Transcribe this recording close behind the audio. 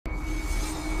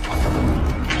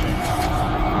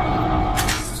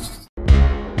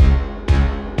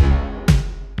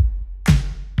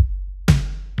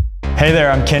Hey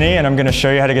there, I'm Kenny and I'm going to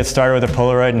show you how to get started with a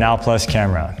Polaroid Now Plus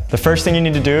camera. The first thing you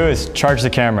need to do is charge the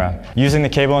camera. Using the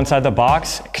cable inside the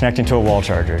box, connecting to a wall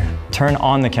charger. Turn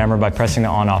on the camera by pressing the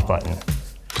on-off button.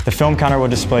 The film counter will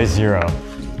display 0.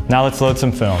 Now let's load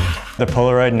some film. The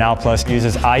Polaroid Now Plus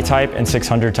uses I-type and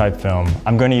 600 type film.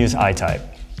 I'm going to use I-type.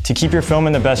 To keep your film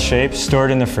in the best shape, store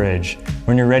it in the fridge.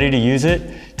 When you're ready to use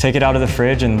it, take it out of the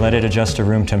fridge and let it adjust to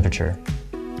room temperature.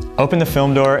 Open the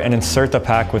film door and insert the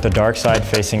pack with the dark side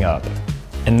facing up,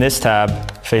 and this tab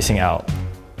facing out.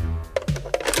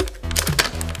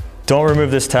 Don't remove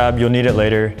this tab, you'll need it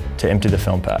later to empty the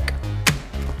film pack.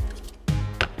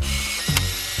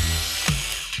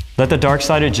 Let the dark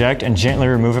side eject and gently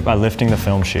remove it by lifting the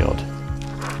film shield.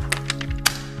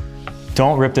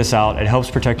 Don't rip this out, it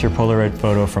helps protect your Polaroid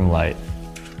photo from light.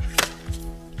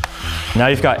 Now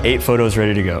you've got 8 photos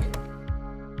ready to go.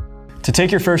 To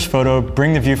take your first photo,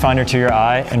 bring the viewfinder to your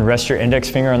eye and rest your index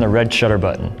finger on the red shutter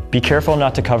button. Be careful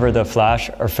not to cover the flash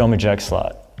or film eject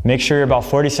slot. Make sure you're about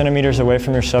 40 centimeters away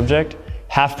from your subject,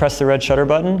 half press the red shutter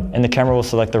button, and the camera will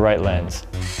select the right lens.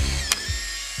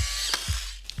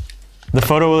 The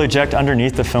photo will eject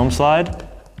underneath the film slide.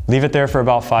 Leave it there for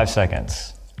about 5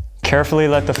 seconds. Carefully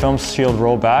let the film shield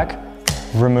roll back,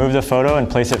 remove the photo and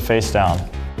place it face down.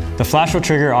 The flash will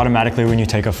trigger automatically when you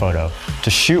take a photo. To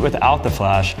shoot without the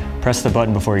flash, press the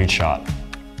button before each shot.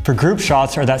 For group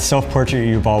shots or that self-portrait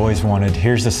you've always wanted,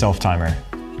 here's the self-timer.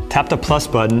 Tap the plus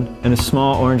button and a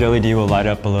small orange LED will light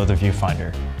up below the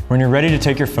viewfinder. When you're ready to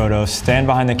take your photo, stand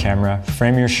behind the camera,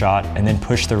 frame your shot, and then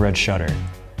push the red shutter.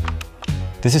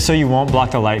 This is so you won't block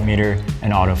the light meter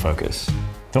and autofocus.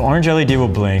 The orange LED will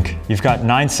blink. You've got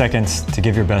 9 seconds to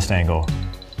give your best angle.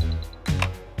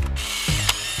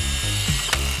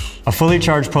 A fully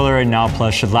charged Polaroid Now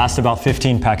Plus should last about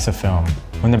 15 packs of film.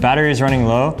 When the battery is running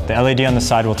low, the LED on the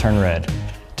side will turn red.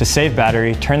 To save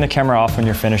battery, turn the camera off when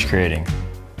you're finished creating.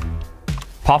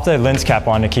 Pop the lens cap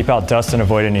on to keep out dust and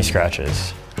avoid any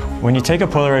scratches. When you take a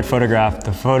Polaroid photograph,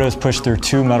 the photo is pushed through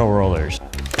 2 metal rollers.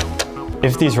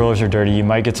 If these rollers are dirty, you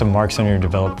might get some marks on your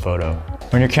developed photo.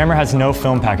 When your camera has no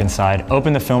film pack inside,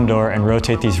 open the film door and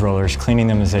rotate these rollers, cleaning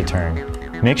them as they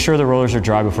turn. Make sure the rollers are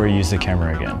dry before you use the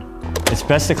camera again. It's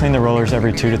best to clean the rollers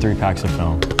every 2 to 3 packs of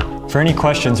film. For any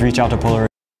questions, reach out to Polaroid.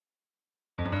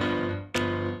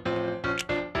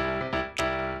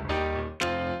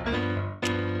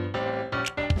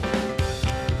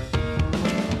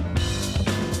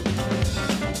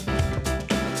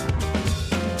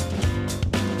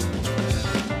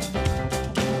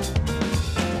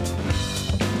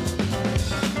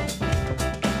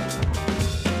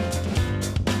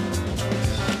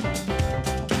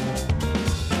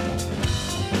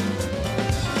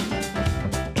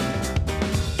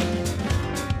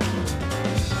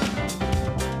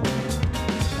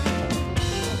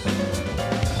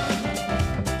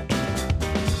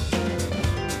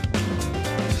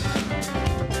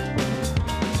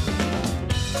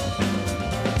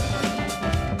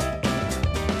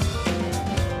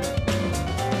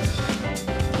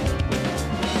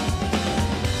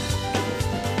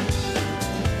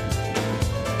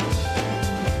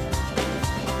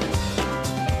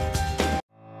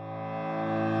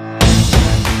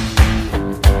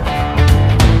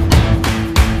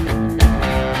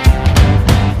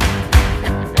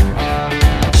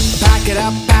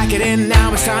 Pack it in,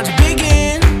 now it's time to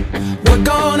begin. We're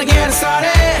gonna get it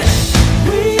started.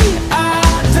 We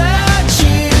are the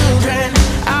children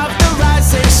of the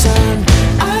rising sun.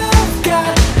 I've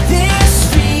got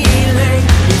this feeling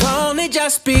we've only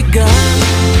just begun.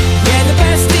 Yeah, the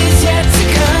best is yet to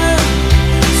come.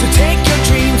 So take your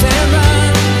dreams and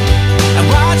run. And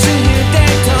watch a new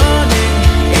day dawning.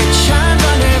 It shines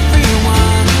on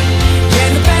everyone. Yeah,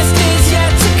 the best is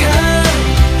yet to come.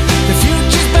 The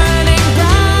future's burning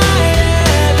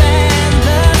brighter than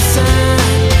the sun.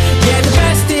 Yeah, the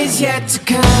best is yet to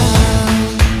come.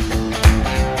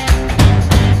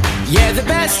 Yeah, the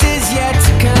best is yet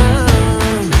to come.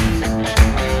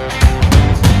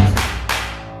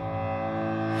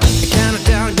 Count it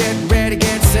down, get ready,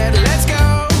 get set, let's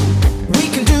go. We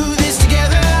can do this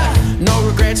together. No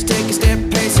regrets, take a step,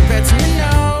 place your bets, and you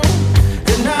know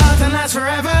that nothing lasts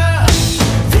forever.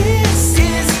 This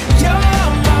is your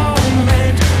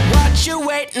moment, what you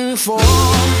waiting for?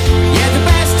 Yeah, the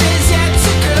best is yet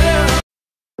to come.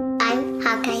 I'm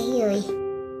Hakayuri.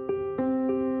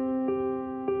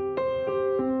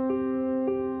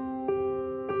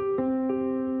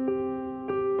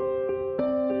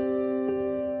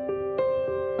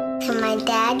 So my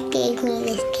dad gave me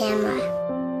this camera.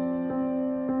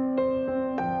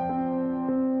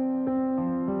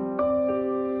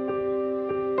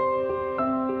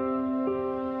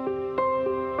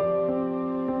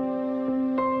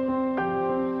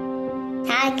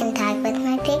 can talk with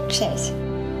my pictures.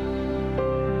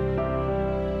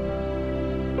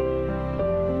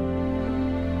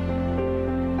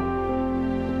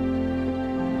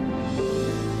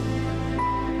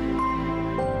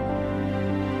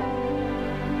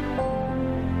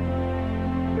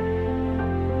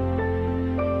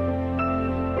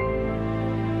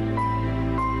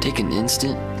 Take an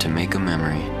instant to make a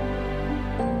memory.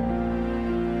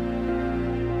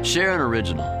 Share an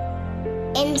original.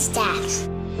 Instax.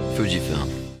 Fujifilm.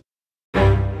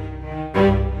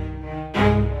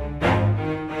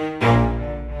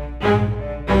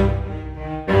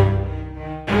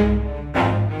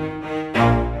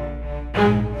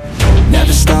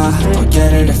 Never stop, I'll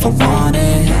get it if I want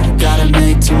it. Gotta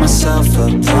make to myself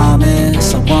a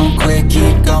promise. I won't quit,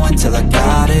 keep going till I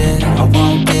got it. I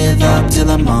won't give up till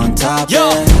I'm on top. Yo,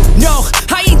 yeah. no,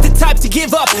 I ain't the type to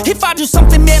give up. If I do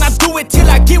something, man, I do it till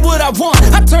I get what I want.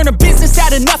 I turn a business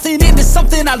out of nothing into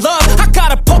something I love. I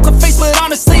got a poker face, but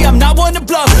honestly, I'm not one to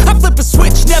bluff. I flip a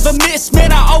switch, never miss,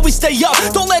 man, I always stay up.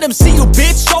 Don't let them see you,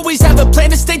 bitch, always have a plan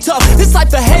to stay tough. This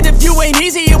life ahead of you ain't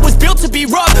easy, it was built to be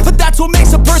rough. But that's what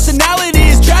makes a personality,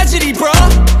 is tragedy, bruh.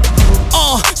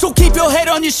 So keep your head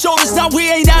on your shoulders. Now we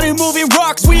ain't out here moving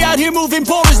rocks, we out here moving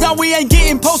boulders. Now we ain't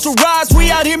getting posterized, we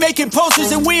out here making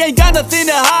posters. And we ain't got nothing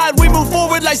to hide, we move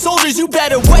forward like soldiers. You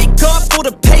better wake up for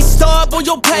the pay stub, or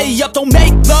you'll pay up. Don't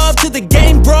make love to the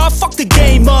game, bruh, fuck the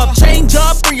game up. Change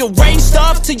up, rearrange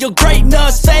stuff to your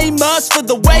greatness. Famous for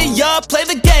the way up, play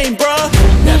the game, bruh.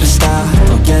 Never stop,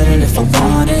 I'll get it if I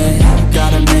want it.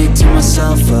 Gotta make to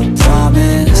myself a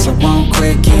promise. I won't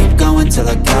quit, keep going till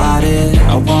I got it.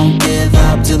 I won't give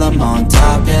up till I'm on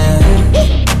top,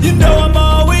 yeah.